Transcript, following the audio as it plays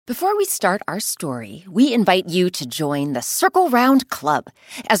Before we start our story, we invite you to join the Circle Round Club.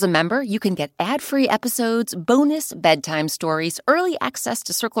 As a member, you can get ad-free episodes, bonus bedtime stories, early access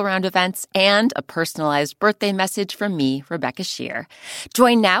to Circle Round events, and a personalized birthday message from me, Rebecca Shear.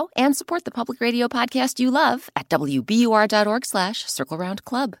 Join now and support the public radio podcast you love at wbur.org/Circle Round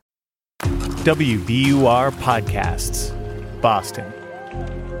Club. WBUR Podcasts, Boston.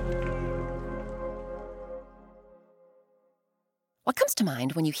 What comes to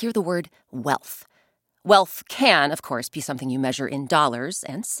mind when you hear the word wealth? Wealth can, of course, be something you measure in dollars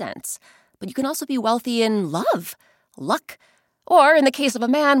and cents, but you can also be wealthy in love, luck, or, in the case of a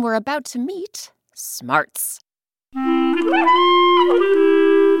man we're about to meet, smarts.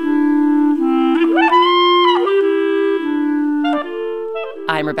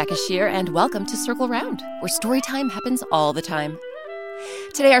 I'm Rebecca Shear, and welcome to Circle Round, where story time happens all the time.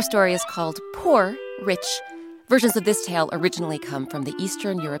 Today our story is called Poor, Rich. Versions of this tale originally come from the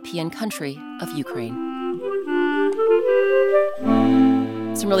Eastern European country of Ukraine.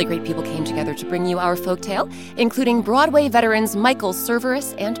 Some really great people came together to bring you our folktale, including Broadway veterans Michael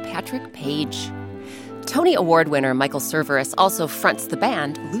Cerveris and Patrick Page. Tony Award winner Michael Cerveris also fronts the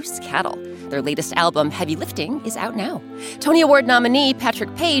band Loose Cattle. Their latest album, Heavy Lifting, is out now. Tony Award nominee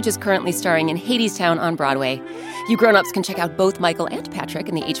Patrick Page is currently starring in Hadestown on Broadway. You grown-ups can check out both Michael and Patrick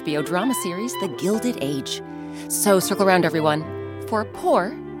in the HBO drama series The Gilded Age. So circle around, everyone, for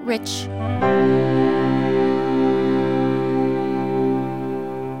Poor, Rich.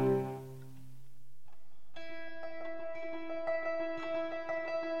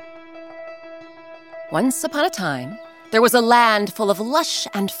 Once upon a time, there was a land full of lush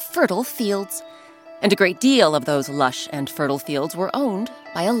and fertile fields. And a great deal of those lush and fertile fields were owned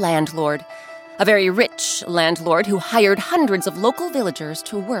by a landlord, a very rich landlord who hired hundreds of local villagers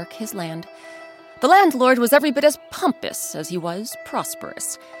to work his land. The landlord was every bit as pompous as he was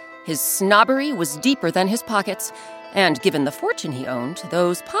prosperous. His snobbery was deeper than his pockets, and given the fortune he owned,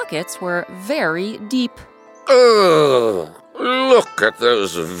 those pockets were very deep. Look at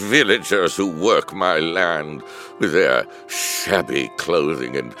those villagers who work my land with their shabby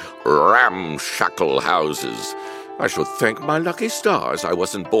clothing and ramshackle houses. I should thank my lucky stars I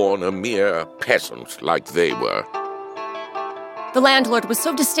wasn't born a mere peasant like they were. The landlord was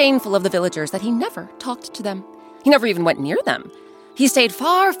so disdainful of the villagers that he never talked to them. He never even went near them. He stayed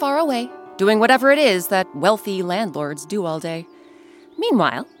far, far away, doing whatever it is that wealthy landlords do all day.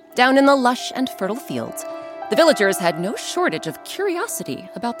 Meanwhile, down in the lush and fertile fields, the villagers had no shortage of curiosity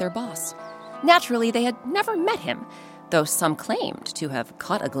about their boss. Naturally, they had never met him, though some claimed to have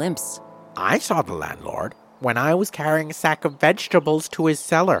caught a glimpse. I saw the landlord when I was carrying a sack of vegetables to his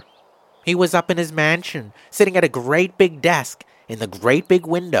cellar. He was up in his mansion, sitting at a great big desk in the great big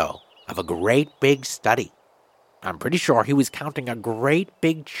window of a great big study. I'm pretty sure he was counting a great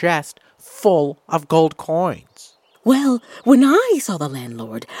big chest full of gold coins. Well, when I saw the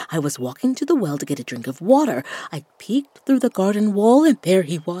landlord, I was walking to the well to get a drink of water. I peeked through the garden wall, and there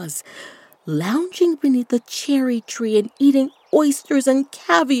he was, lounging beneath the cherry tree and eating oysters and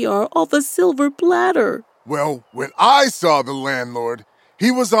caviar off a silver platter. Well, when I saw the landlord, he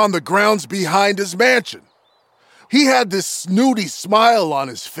was on the grounds behind his mansion. He had this snooty smile on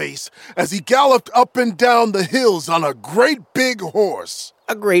his face as he galloped up and down the hills on a great big horse.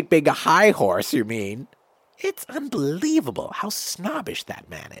 A great big high horse, you mean? It's unbelievable how snobbish that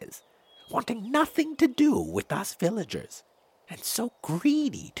man is, wanting nothing to do with us villagers, and so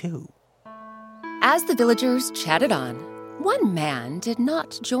greedy, too. As the villagers chatted on, one man did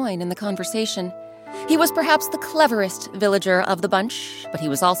not join in the conversation. He was perhaps the cleverest villager of the bunch, but he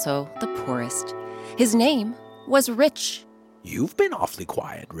was also the poorest. His name was Rich. You've been awfully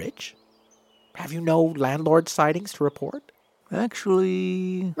quiet, Rich. Have you no landlord sightings to report?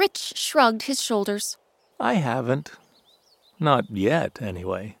 Actually, Rich shrugged his shoulders. I haven't. Not yet,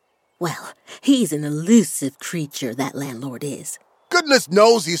 anyway. Well, he's an elusive creature, that landlord is. Goodness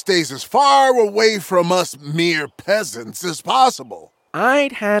knows he stays as far away from us mere peasants as possible.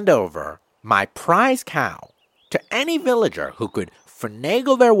 I'd hand over my prize cow to any villager who could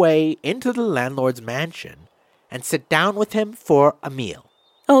finagle their way into the landlord's mansion and sit down with him for a meal.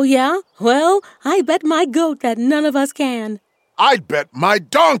 Oh, yeah? Well, I bet my goat that none of us can. I'd bet my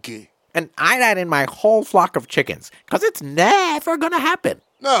donkey. And I'd add in my whole flock of chickens, because it's never going to happen.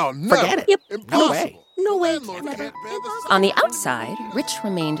 No, never. Forget it. Yep. No way. No way. Landlord Never. can't bear the On the outside, Rich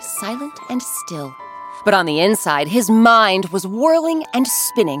remained silent and still. But on the inside, his mind was whirling and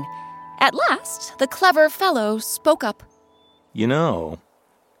spinning. At last, the clever fellow spoke up. You know,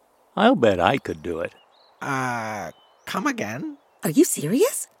 I'll bet I could do it. Come again? Are you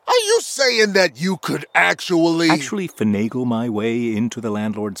serious? Are you saying that you could actually finagle my way into the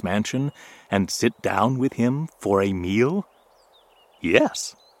landlord's mansion and sit down with him for a meal?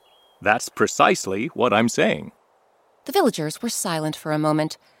 Yes, that's precisely what I'm saying. The villagers were silent for a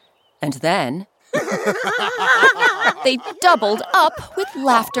moment, and then they doubled up with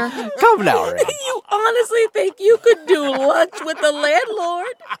laughter. Come now, Red. You honestly think you could do lunch with the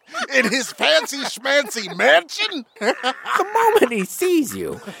landlord? in his fancy schmancy mansion? The moment he sees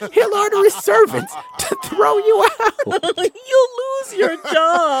you, he'll order his servants to throw you out. You'll lose your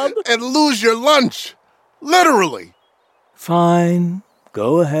job. And lose your lunch. Literally. Fine,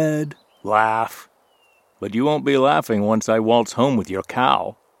 go ahead, laugh. But you won't be laughing once I waltz home with your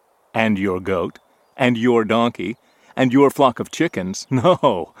cow, and your goat, and your donkey, and your flock of chickens.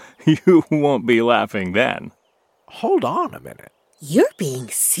 No, you won't be laughing then. Hold on a minute. You're being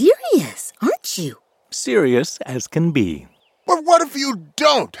serious, aren't you? Serious as can be. But what if you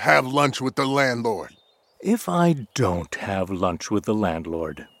don't have lunch with the landlord? If I don't have lunch with the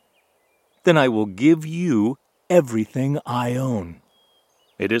landlord, then I will give you everything I own.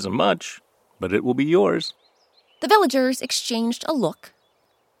 It isn't much, but it will be yours. The villagers exchanged a look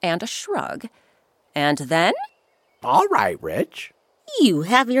and a shrug, and then... All right, Rich. You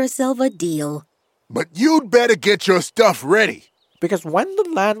have yourself a deal. But you'd better get your stuff ready. Because when the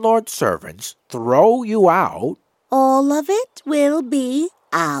landlord's servants throw you out... All of it will be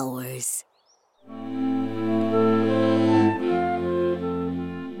ours.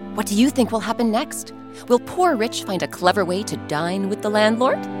 What do you think will happen next? Will poor Rich find a clever way to dine with the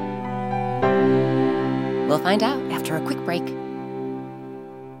landlord? We'll find out after a quick break.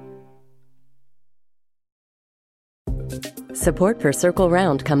 Support for Circle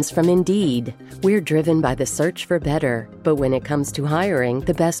Round comes from Indeed. We're driven by the search for better. But when it comes to hiring,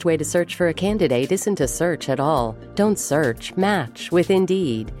 the best way to search for a candidate isn't to search at all. Don't search, match with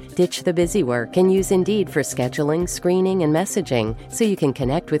Indeed. Ditch the busy work and use Indeed for scheduling, screening, and messaging so you can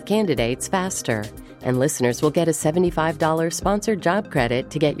connect with candidates faster. And listeners will get a $75 sponsored job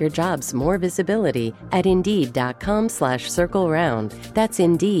credit to get your jobs more visibility at Indeed.com/circleround. That's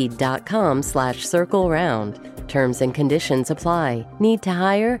Indeed.com/circleround. Terms and conditions apply. Need to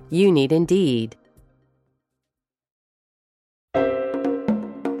hire? You need Indeed.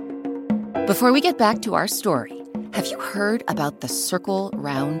 Before we get back to our story, have you heard about the Circle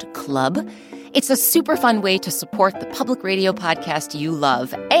Round Club? It's a super fun way to support the public radio podcast you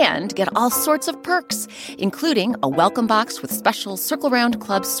love and get all sorts of perks, including a welcome box with special Circle Round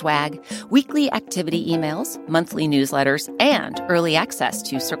Club swag, weekly activity emails, monthly newsletters, and early access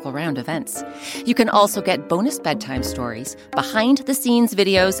to Circle Round events. You can also get bonus bedtime stories, behind-the-scenes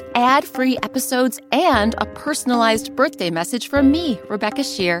videos, ad-free episodes, and a personalized birthday message from me, Rebecca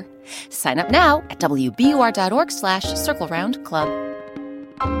Shear. Sign up now at wbur.org/Circle Round Club.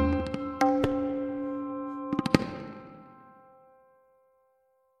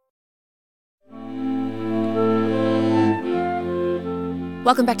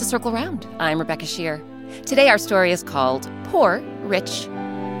 Welcome back to Circle Round. I'm Rebecca Shear. Today our story is called Poor Rich.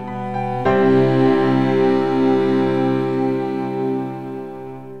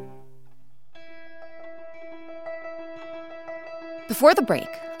 Before the break,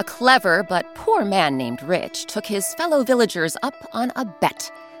 a clever but poor man named Rich took his fellow villagers up on a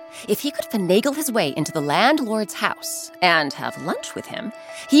bet. If he could finagle his way into the landlord's house and have lunch with him,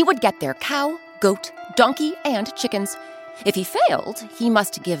 he would get their cow, goat, donkey, and chickens. If he failed, he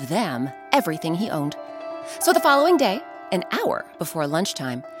must give them everything he owned. So the following day, an hour before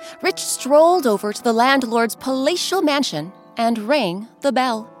lunchtime, Rich strolled over to the landlord's palatial mansion and rang the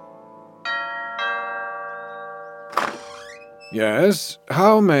bell. Yes,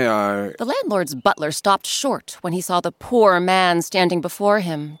 how may I... The landlord's butler stopped short when he saw the poor man standing before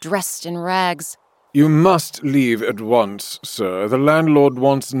him, dressed in rags. You must leave at once, sir. The landlord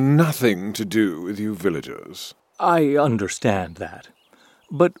wants nothing to do with you villagers. I understand that.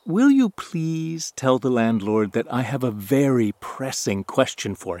 But will you please tell the landlord that I have a very pressing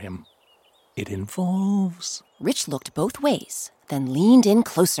question for him? It involves... Rich looked both ways, then leaned in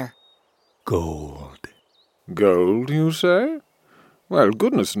closer. Gold. Gold, you say? Well,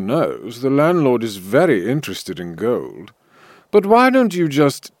 goodness knows, the landlord is very interested in gold. But why don't you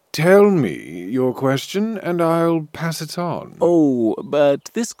just tell me your question, and I'll pass it on. Oh, but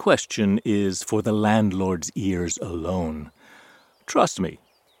this question is for the landlord's ears alone. Trust me,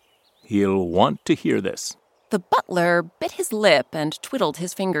 he'll want to hear this. The butler bit his lip and twiddled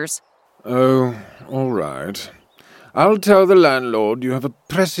his fingers. Oh, all right. I'll tell the landlord you have a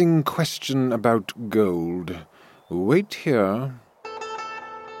pressing question about gold. Wait here.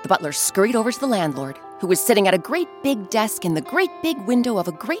 The butler scurried over to the landlord, who was sitting at a great big desk in the great big window of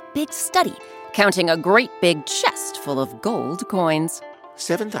a great big study, counting a great big chest full of gold coins.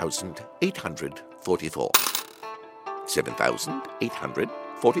 7,844.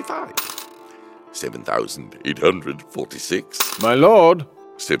 7,845. 7,846. My lord.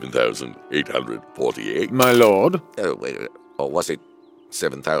 7,848. My lord. Or was it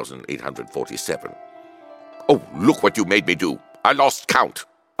 7,847? Oh, look what you made me do. I lost count.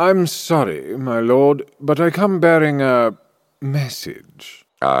 I'm sorry, my lord, but I come bearing a message.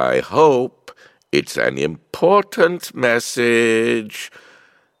 I hope it's an important message.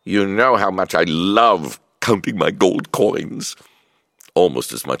 You know how much I love counting my gold coins.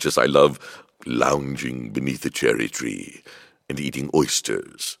 Almost as much as I love lounging beneath a cherry tree and eating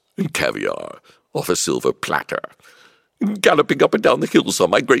oysters and caviar off a silver platter and galloping up and down the hills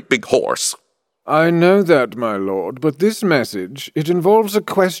on my great big horse. I know that, my lord, but this message, it involves a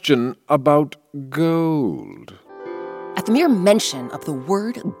question about gold. At the mere mention of the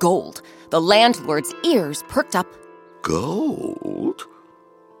word gold, the landlord's ears perked up. Gold?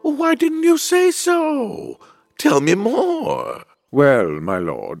 Why didn't you say so? Tell me more. Well, my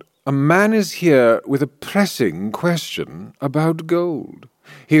lord, a man is here with a pressing question about gold.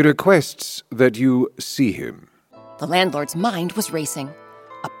 He requests that you see him. The landlord's mind was racing.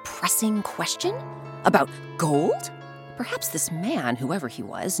 A pressing question? About gold? Perhaps this man, whoever he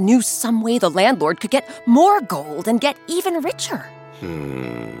was, knew some way the landlord could get more gold and get even richer.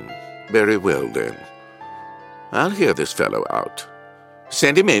 Very well, then. I'll hear this fellow out.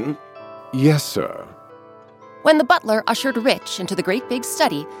 Send him in. Yes, sir. When the butler ushered Rich into the great big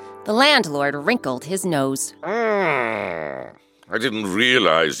study, the landlord wrinkled his nose. I didn't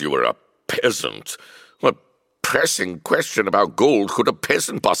realize you were a peasant. What pressing question about gold could a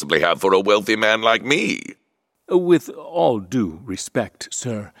peasant possibly have for a wealthy man like me? With all due respect,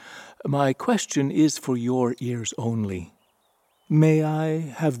 sir, my question is for your ears only. May I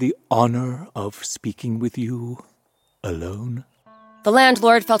have the honor of speaking with you alone? The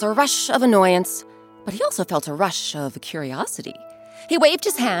landlord felt a rush of annoyance, but he also felt a rush of curiosity. He waved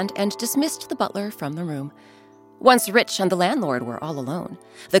his hand and dismissed the butler from the room. Once Rich and the landlord were all alone,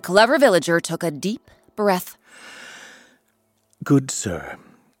 the clever villager took a deep breath. Good sir,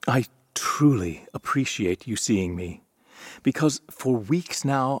 I truly appreciate you seeing me, because for weeks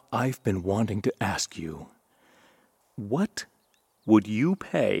now I've been wanting to ask you, what would you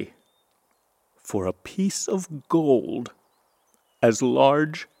pay for a piece of gold as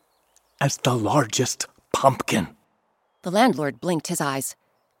large as the largest pumpkin? The landlord blinked his eyes.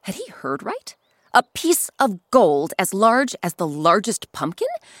 Had he heard right? A piece of gold as large as the largest pumpkin?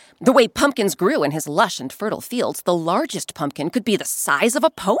 The way pumpkins grew in his lush and fertile fields, the largest pumpkin could be the size of a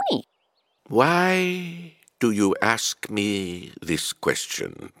pony. Why do you ask me this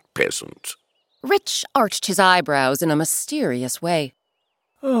question, peasant? Rich arched his eyebrows in a mysterious way.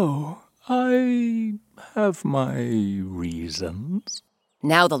 Oh, I have my reasons.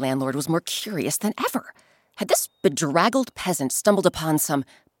 Now the landlord was more curious than ever. Had this bedraggled peasant stumbled upon some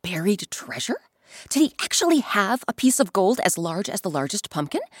buried treasure? Did he actually have a piece of gold as large as the largest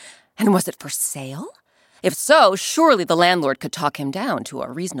pumpkin? And was it for sale? If so, surely the landlord could talk him down to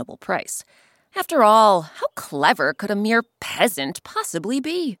a reasonable price. After all, how clever could a mere peasant possibly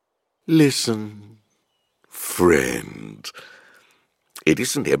be? Listen, friend. It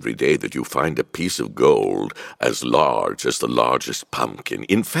isn't every day that you find a piece of gold as large as the largest pumpkin.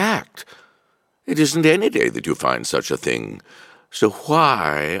 In fact, it isn't any day that you find such a thing. So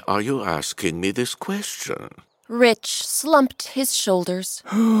why are you asking me this question? Rich slumped his shoulders.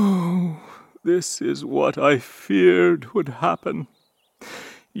 Oh, this is what I feared would happen.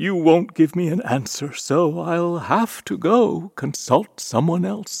 You won't give me an answer, so I'll have to go consult someone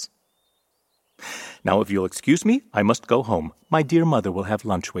else. Now, if you'll excuse me, I must go home. My dear mother will have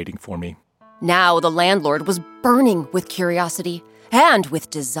lunch waiting for me. Now the landlord was burning with curiosity and with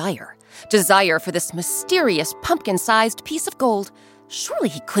desire. Desire for this mysterious pumpkin-sized piece of gold. Surely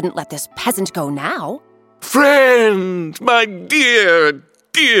he couldn't let this peasant go now. Friend, my dear,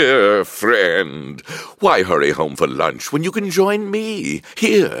 dear friend, why hurry home for lunch when you can join me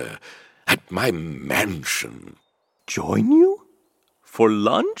here at my mansion? Join you? For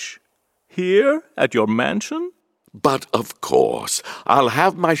lunch? Here at your mansion? But of course, I'll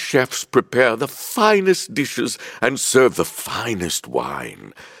have my chefs prepare the finest dishes and serve the finest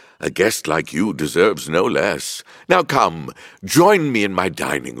wine. A guest like you deserves no less. Now come, join me in my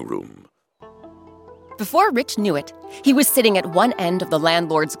dining room. Before Rich knew it, he was sitting at one end of the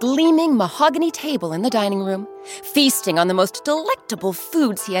landlord's gleaming mahogany table in the dining room, feasting on the most delectable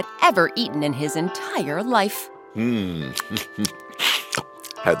foods he had ever eaten in his entire life.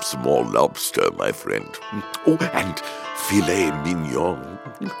 Have some more lobster, my friend. Oh, and filet mignon.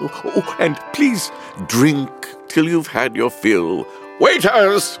 Oh, and please drink till you've had your fill.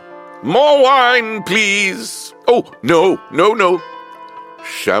 Waiters! More wine, please. Oh, no.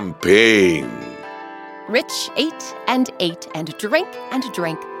 Champagne. Rich ate and ate and drank and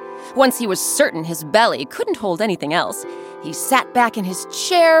drank. Once he was certain his belly couldn't hold anything else, he sat back in his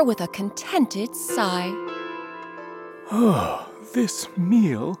chair with a contented sigh. Oh, this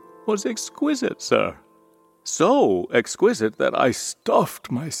meal was exquisite, sir. So exquisite that I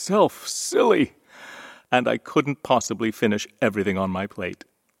stuffed myself silly, and I couldn't possibly finish everything on my plate.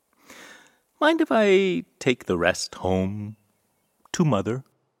 Mind if I take the rest home to Mother?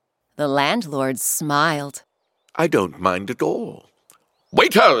 The landlord smiled. I don't mind at all.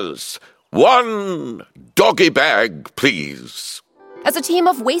 Waiters! 1 doggy bag, please. As a team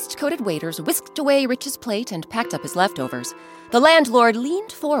of waistcoated waiters whisked away Rich's plate and packed up his leftovers, the landlord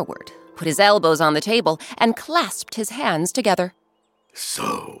leaned forward, put his elbows on the table, and clasped his hands together.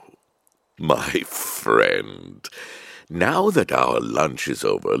 So, my friend, now that our lunch is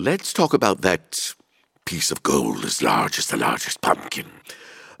over, let's talk about that piece of gold as large as the largest pumpkin.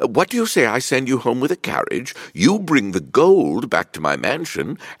 What do you say I send you home with a carriage, you bring the gold back to my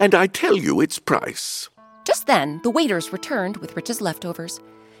mansion, and I tell you its price? Just then, the waiters returned with Rich's leftovers.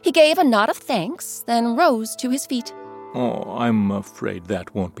 He gave a nod of thanks, then rose to his feet. Oh, I'm afraid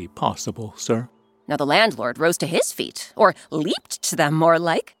that won't be possible, sir. Now the landlord rose to his feet, or leaped to them more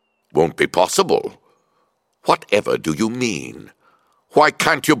like. Won't be possible? Whatever do you mean? Why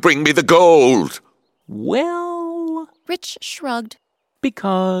can't you bring me the gold? Well, Rich shrugged.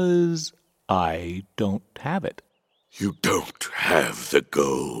 because I don't have it. You don't have the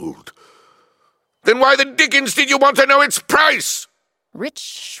gold. Then why the dickens did you want to know its price? Rich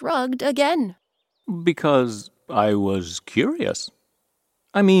shrugged again. Because I was curious.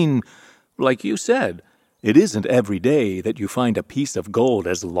 I mean, like you said, it isn't every day that you find a piece of gold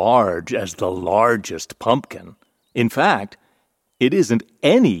as large as the largest pumpkin. In fact, it isn't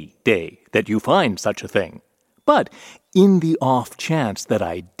any day that you find such a thing. But in the off chance that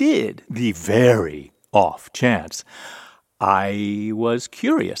I did, the very off chance, I was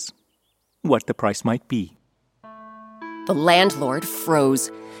curious what the price might be. The landlord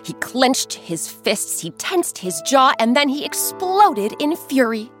froze. He clenched his fists, he tensed his jaw, and then he exploded in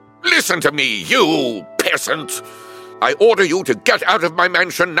fury. Listen to me, you peasant! I order you to get out of my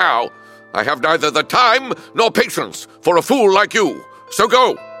mansion now. I have neither the time nor patience for a fool like you. So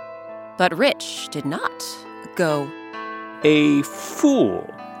go. But Rich did not go. A fool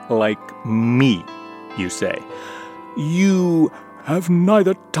like me, you say. You have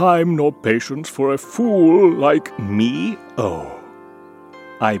neither time nor patience for a fool like me? Oh,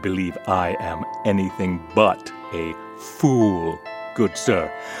 I believe I am anything but a fool, good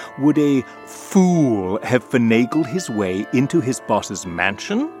sir. Would a fool have finagled his way into his boss's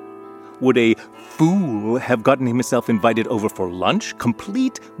mansion? Would a fool have gotten himself invited over for lunch,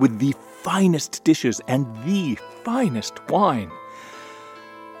 complete with the finest dishes and the finest wine?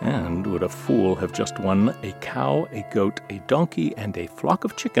 And would a fool have just won a cow, a goat, a donkey, and a flock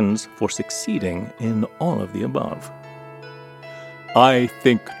of chickens for succeeding in all of the above? I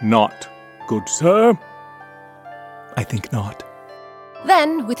think not, good sir. I think not.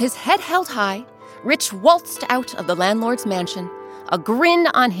 Then, with his head held high, Rich waltzed out of the landlord's mansion, a grin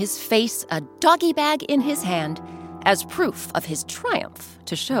on his face, a doggy bag in his hand, as proof of his triumph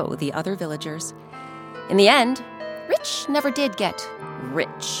to show the other villagers. In the end, Rich never did get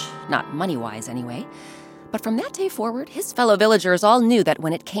rich, not money-wise anyway. But from that day forward, his fellow villagers all knew that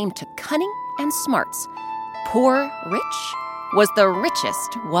when it came to cunning and smarts, poor Rich was the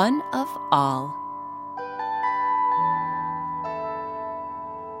richest one of all.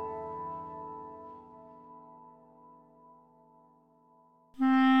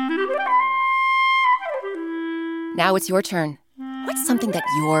 Now it's your turn. What's something that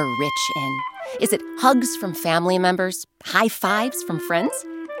you're rich in? Is it hugs from family members? High fives from friends?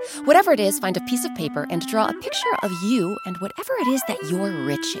 Whatever it is, find a piece of paper and draw a picture of you and whatever it is that you're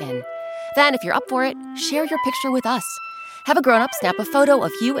rich in. Then, if you're up for it, share your picture with us. Have a grown-up snap a photo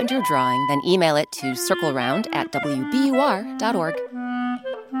of you and your drawing, then email it to circleround@wbur.org.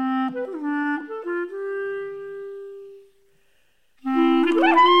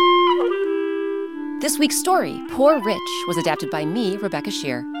 This week's story, Poor Rich, was adapted by me, Rebecca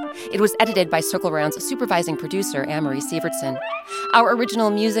Shear. It was edited by Circle Round's supervising producer, Anne-Marie Sievertson. Our original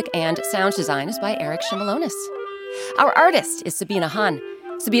music and sound design is by Eric Shimalonis. Our artist is Sabina Hahn.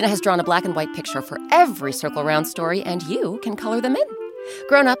 Sabina has drawn a black and white picture for every Circle Round story, and you can color them in.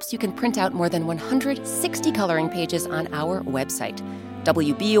 Grown-ups, you can print out more than 160 coloring pages on our website.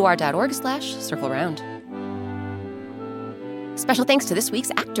 wbur.org/circleround. Special thanks to this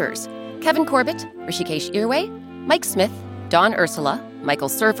week's actors: Kevin Corbett, Rishikesh Irway, Mike Smith, Dawn Ursula, Michael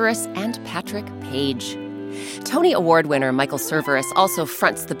Cerveris, and Patrick Page. Tony Award winner Michael Cerveris also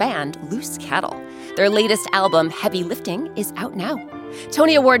fronts the band Loose Cattle. Their latest album, Heavy Lifting, is out now.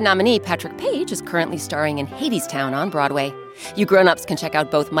 Tony Award nominee Patrick Page is currently starring in Hadestown on Broadway. You grown-ups can check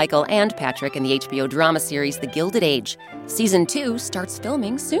out both Michael and Patrick in the HBO drama series The Gilded Age. Season 2 starts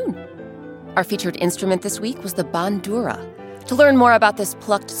filming soon. Our featured instrument this week was the bandura. To learn more about this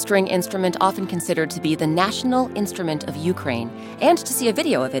plucked string instrument often considered to be the national instrument of Ukraine, and to see a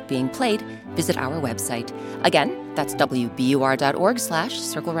video of it being played, visit our website. Again, that's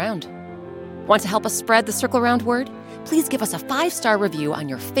wbur.org/circleround. Want to help us spread the Circle Round word? Please give us a 5-star review on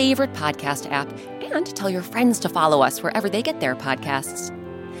your favorite podcast app and tell your friends to follow us wherever they get their podcasts.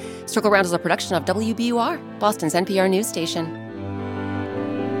 Circle Round is a production of WBUR, Boston's NPR news station.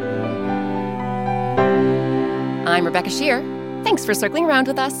 I'm Rebecca Shear. Thanks for circling around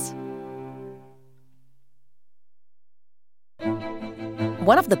with us.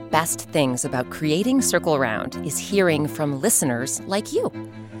 One of the best things about creating Circle Round is hearing from listeners like you.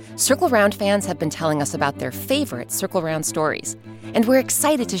 Circle Round fans have been telling us about their favorite Circle Round stories, and we're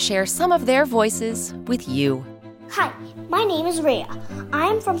excited to share some of their voices with you. Hi, my name is Rhea. I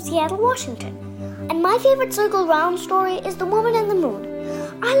am from Seattle, Washington, and my favorite Circle Round story is The Woman in the Moon.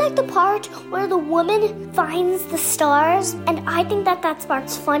 I like the part where the woman finds the stars, and I think that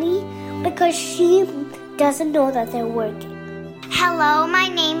part's funny because she doesn't know that they're working. Hello, my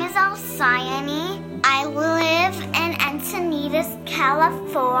name is Alcyone. I live in Encinitas,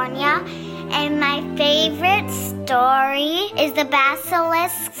 California, and my favorite story is The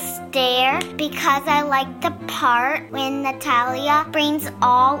Basilisk Stare because I like the part when Natalia brings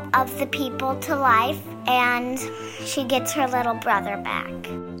all of the people to life and she gets her little brother back.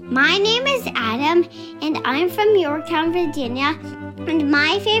 My name is Adam, and I'm from Yorktown, Virginia, and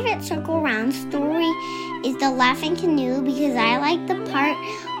my favorite Circle Round story is The Laughing Canoe because I like the part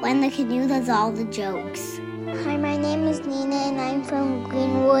when the canoe does all the jokes. Hi, my name is Nina, and I'm from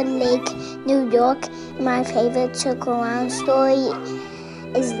Greenwood Lake, New York. My favorite Circle Round story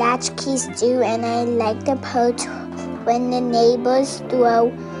is Latchkey Stew, and I like the part when the neighbors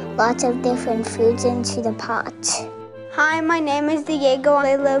throw lots of different foods into the pot. Hi, my name is Diego.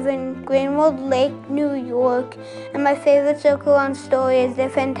 I live in Greenwood Lake, New York, and my favorite Circle Round story is The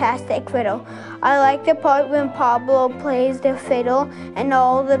Fantastic Fiddle. I like the part when Pablo plays the fiddle and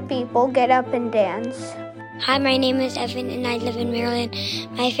all the people get up and dance. Hi, my name is Evan, and I live in Maryland.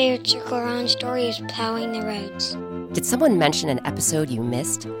 My favorite Circle Round story is Plowing the Roads. Did someone mention an episode you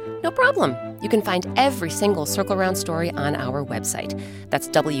missed? No problem. You can find every single Circle Round story on our website. That's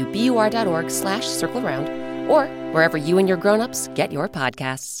wbur.org/circleround, or wherever you and your grown-ups get your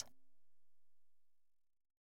podcasts.